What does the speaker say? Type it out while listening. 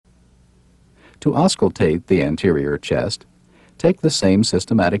To auscultate the anterior chest, take the same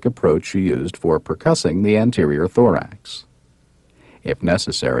systematic approach you used for percussing the anterior thorax. If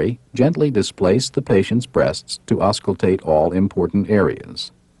necessary, gently displace the patient's breasts to auscultate all important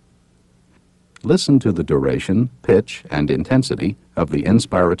areas. Listen to the duration, pitch, and intensity of the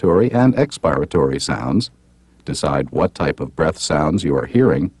inspiratory and expiratory sounds, decide what type of breath sounds you are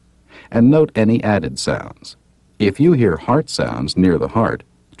hearing, and note any added sounds. If you hear heart sounds near the heart,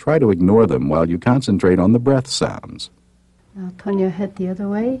 try to ignore them while you concentrate on the breath sounds. Now turn your head the other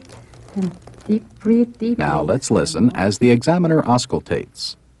way and breathe deeply. Now let's listen as the examiner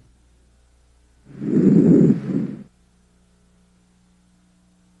auscultates.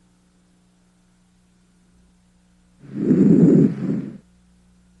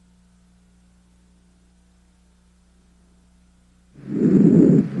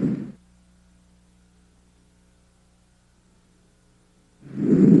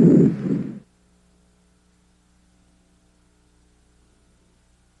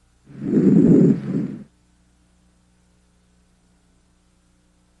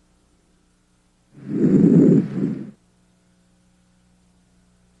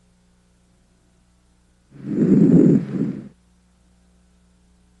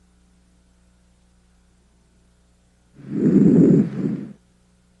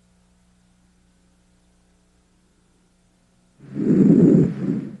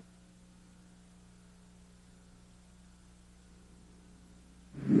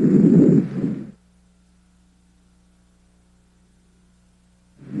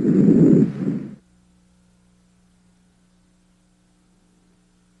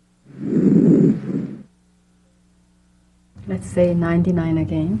 Let's say 99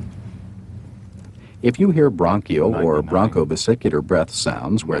 again. If you hear bronchial or bronchobesicular breath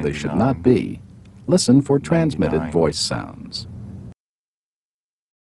sounds where they should not be, listen for transmitted voice sounds.